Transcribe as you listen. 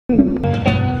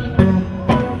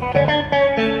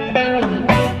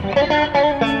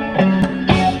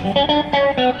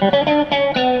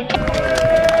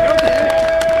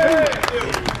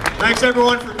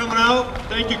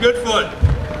Thank you, Goodfoot.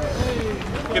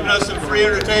 Giving us some free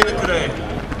entertainment today.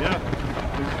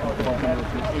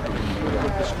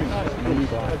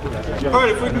 All right,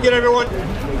 if we can get everyone.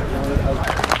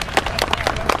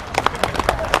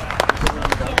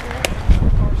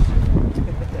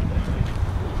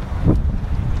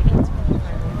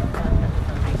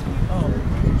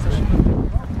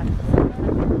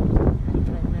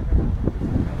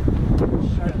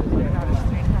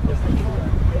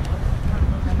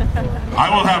 I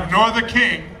will have no other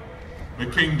king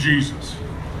but King Jesus.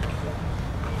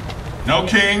 No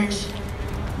kings,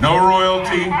 no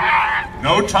royalty,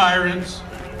 no tyrants,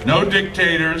 no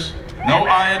dictators, no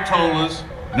ayatollahs,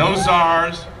 no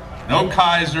czars, no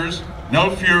kaisers,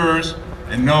 no Führers,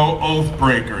 and no oath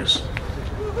breakers.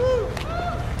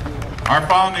 Our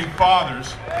founding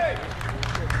fathers,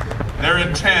 their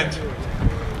intent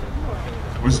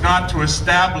was not to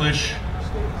establish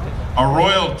a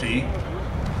royalty,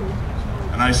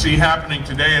 and I see happening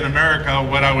today in America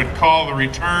what I would call the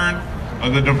return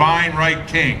of the divine right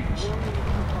kings.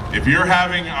 If you're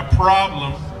having a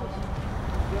problem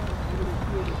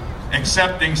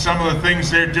accepting some of the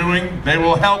things they're doing, they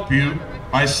will help you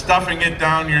by stuffing it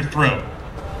down your throat.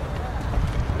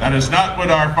 That is not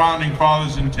what our founding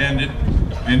fathers intended.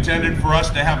 They intended for us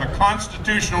to have a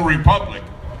constitutional republic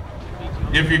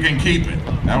if you can keep it.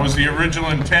 That was the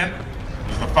original intent. It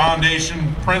was the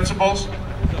foundation principles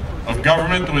of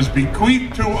government that was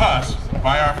bequeathed to us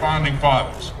by our founding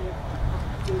fathers.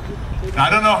 Now, I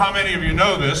don't know how many of you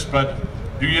know this, but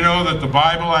do you know that the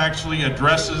Bible actually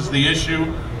addresses the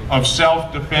issue of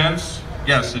self-defense?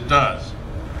 Yes, it does.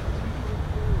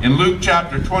 In Luke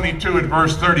chapter 22 at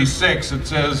verse 36, it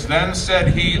says, "Then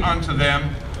said he unto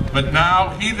them, But now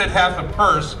he that hath a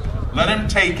purse, let him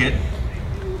take it,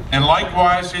 and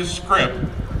likewise his scrip,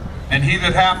 and he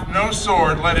that hath no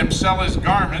sword, let him sell his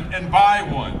garment and buy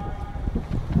one."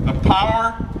 The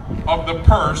power of the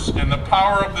purse and the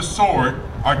power of the sword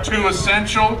are two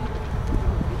essential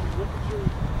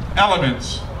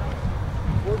elements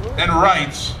and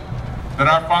rights that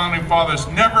our founding fathers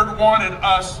never wanted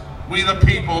us, we the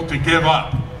people, to give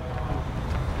up.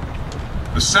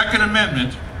 The Second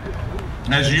Amendment,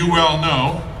 as you well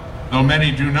know, though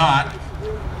many do not,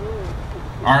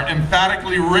 are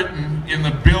emphatically written in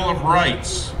the Bill of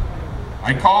Rights.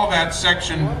 I call that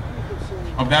section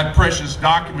of that precious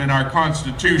document, our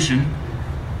Constitution,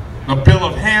 the Bill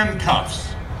of Handcuffs.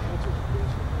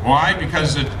 Why?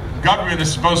 Because the government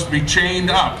is supposed to be chained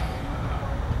up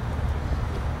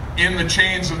in the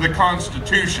chains of the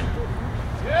Constitution.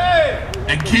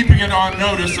 And keeping it on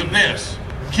notice of this: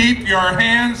 keep your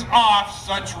hands off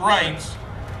such rights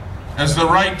as the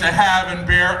right to have and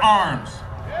bear arms.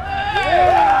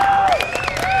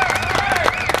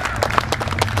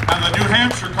 And the New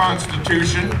Hampshire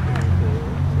Constitution,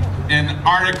 in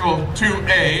Article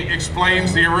 2A,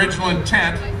 explains the original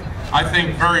intent, I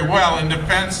think, very well, in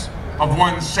defense of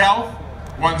oneself,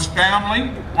 one's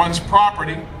family, one's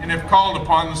property, and if called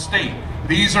upon, the state.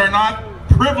 These are not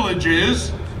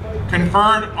privileges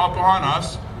conferred upon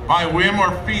us by whim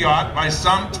or fiat by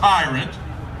some tyrant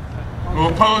who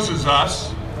opposes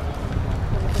us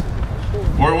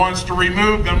or wants to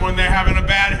remove them when they're having a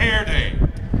bad hair day.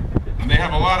 And they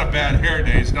have a lot of bad hair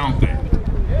days, don't they?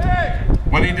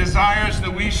 When he desires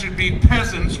that we should be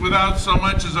peasants without so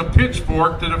much as a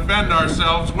pitchfork to defend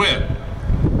ourselves with.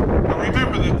 Now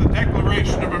remember that the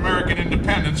Declaration of American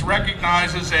Independence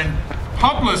recognizes and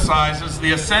publicizes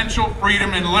the essential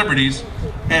freedom and liberties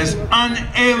as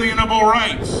unalienable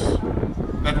rights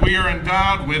that we are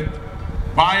endowed with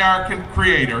by our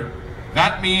Creator.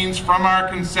 That means from our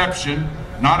conception,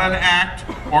 not an act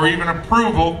or even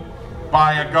approval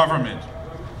by a government.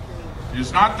 It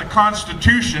is not the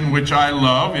Constitution, which I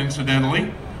love,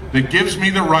 incidentally, that gives me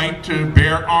the right to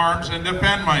bear arms and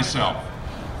defend myself.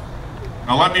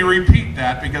 Now let me repeat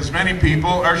that, because many people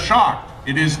are shocked.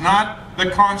 It is not the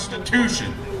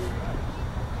Constitution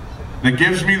that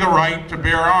gives me the right to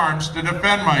bear arms to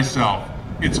defend myself.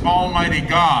 It's Almighty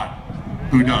God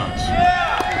who does.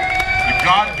 A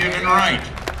God-given right.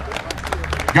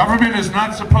 Government is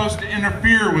not supposed to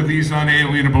interfere with these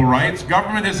unalienable rights.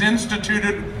 Government is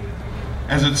instituted,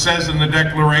 as it says in the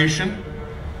Declaration,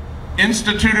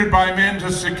 instituted by men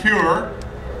to secure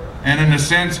and, in a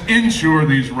sense, ensure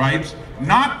these rights,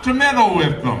 not to meddle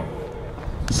with them,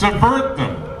 subvert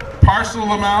them, parcel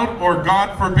them out, or,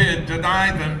 God forbid,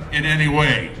 deny them in any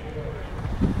way.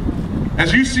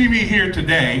 As you see me here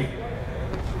today,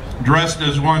 dressed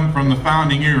as one from the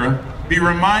founding era, be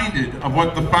reminded of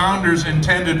what the founders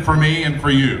intended for me and for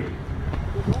you.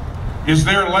 Is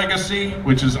their legacy,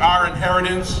 which is our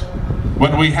inheritance,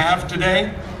 what we have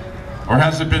today? Or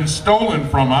has it been stolen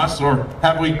from us, or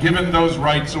have we given those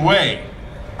rights away?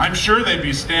 I'm sure they'd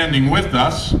be standing with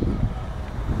us.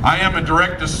 I am a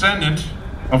direct descendant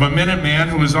of a Minuteman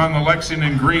who was on the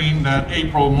Lexington Green that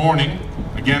April morning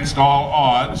against all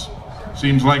odds.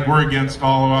 Seems like we're against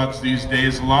all odds these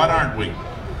days a lot, aren't we?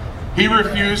 He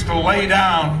refused to lay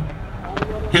down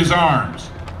his arms.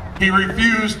 He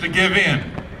refused to give in.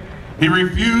 He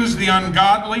refused the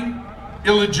ungodly,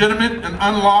 illegitimate, and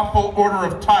unlawful order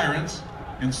of tyrants,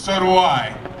 and so do I.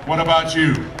 What about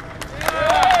you?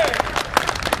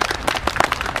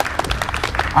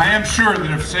 I am sure that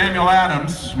if Samuel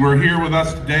Adams were here with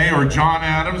us today, or John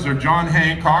Adams, or John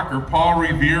Hancock, or Paul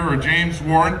Revere, or James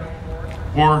Warren,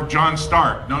 or John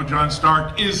Stark. No, John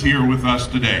Stark is here with us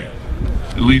today,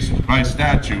 at least by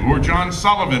statue. Or John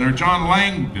Sullivan, or John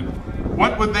Langdon.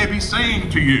 What would they be saying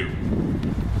to you?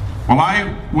 Well,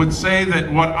 I would say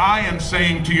that what I am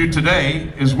saying to you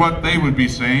today is what they would be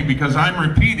saying, because I'm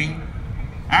repeating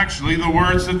actually the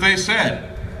words that they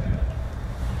said.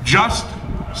 Just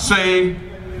say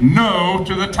no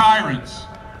to the tyrants.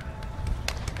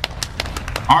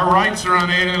 Our rights are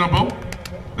unalienable.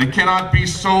 They cannot be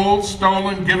sold,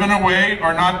 stolen, given away,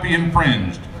 or not be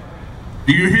infringed.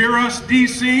 Do you hear us,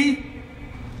 D.C.?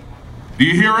 Do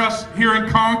you hear us here in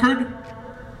Concord?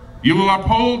 You will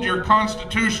uphold your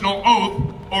constitutional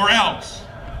oath, or else.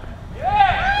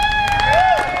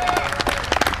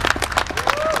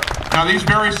 Now, these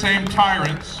very same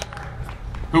tyrants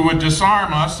who would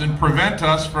disarm us and prevent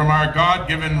us from our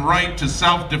God-given right to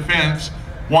self-defense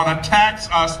want to tax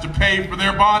us to pay for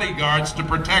their bodyguards to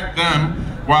protect them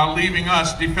while leaving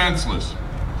us defenseless.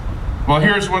 Well,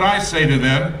 here's what I say to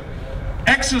them.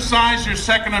 Exercise your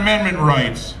Second Amendment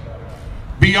rights.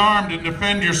 Be armed and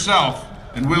defend yourself,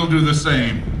 and we'll do the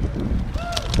same.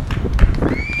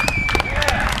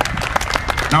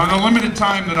 Now, in the limited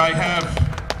time that I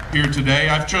have here today,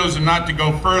 I've chosen not to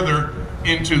go further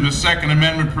into the Second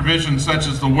Amendment provisions such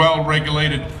as the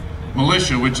well-regulated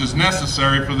militia, which is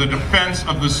necessary for the defense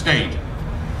of the state.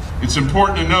 It's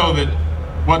important to know that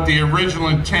what the original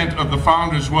intent of the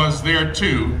founders was there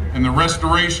too, and the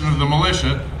restoration of the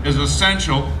militia is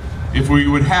essential if we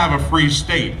would have a free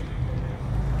state.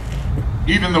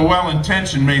 Even the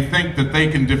well-intentioned may think that they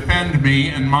can defend me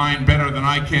and mine better than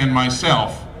I can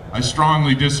myself. I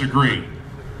strongly disagree.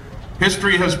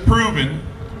 History has proven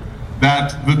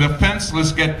that the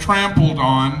defenseless get trampled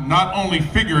on, not only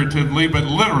figuratively, but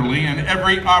literally, and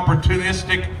every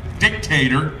opportunistic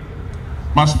dictator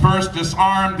must first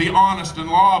disarm the honest and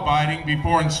law-abiding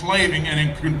before enslaving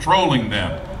and controlling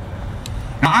them.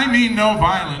 Now, I mean no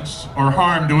violence or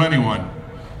harm to anyone.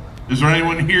 Is there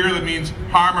anyone here that means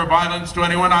harm or violence to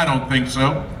anyone? I don't think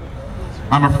so.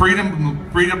 I'm a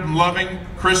freedom-loving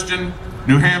Christian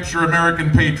New Hampshire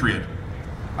American patriot.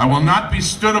 I will not be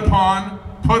stood upon,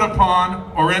 put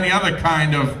upon, or any other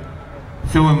kind of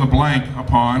fill-in-the-blank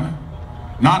upon,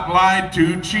 not lied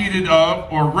to, cheated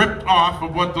of, or ripped off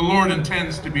of what the Lord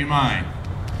intends to be mine.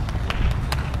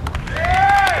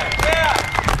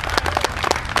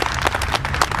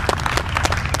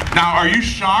 Now, are you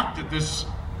shocked at this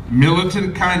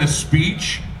militant kind of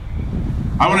speech?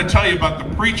 I want to tell you about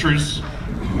the preachers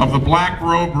of the Black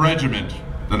Robe Regiment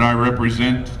that I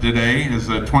represent today as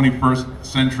a 21st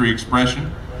century expression.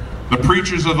 The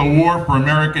preachers of the War for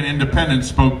American Independence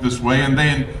spoke this way, and they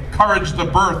encouraged the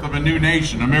birth of a new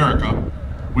nation, America,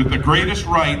 with the greatest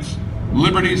rights,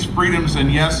 liberties, freedoms,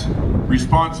 and yes,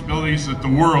 responsibilities that the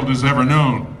world has ever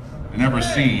known and ever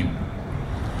seen.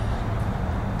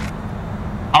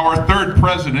 Our third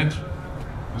president,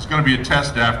 there's going to be a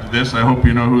test after this, I hope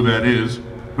you know who that is.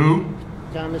 Who?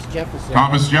 Thomas Jefferson.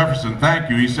 Thomas Jefferson, thank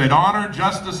you. He said, honor,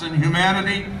 justice, and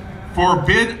humanity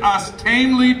forbid us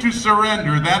tamely to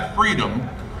surrender that freedom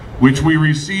which we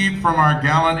received from our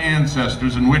gallant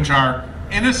ancestors and which our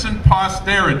innocent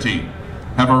posterity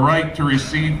have a right to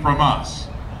receive from us.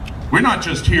 We're not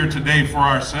just here today for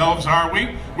ourselves, are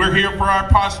we? We're here for our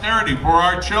posterity, for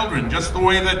our children, just the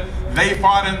way that they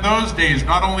fought in those days,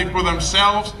 not only for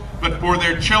themselves, but for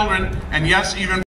their children, and yes, even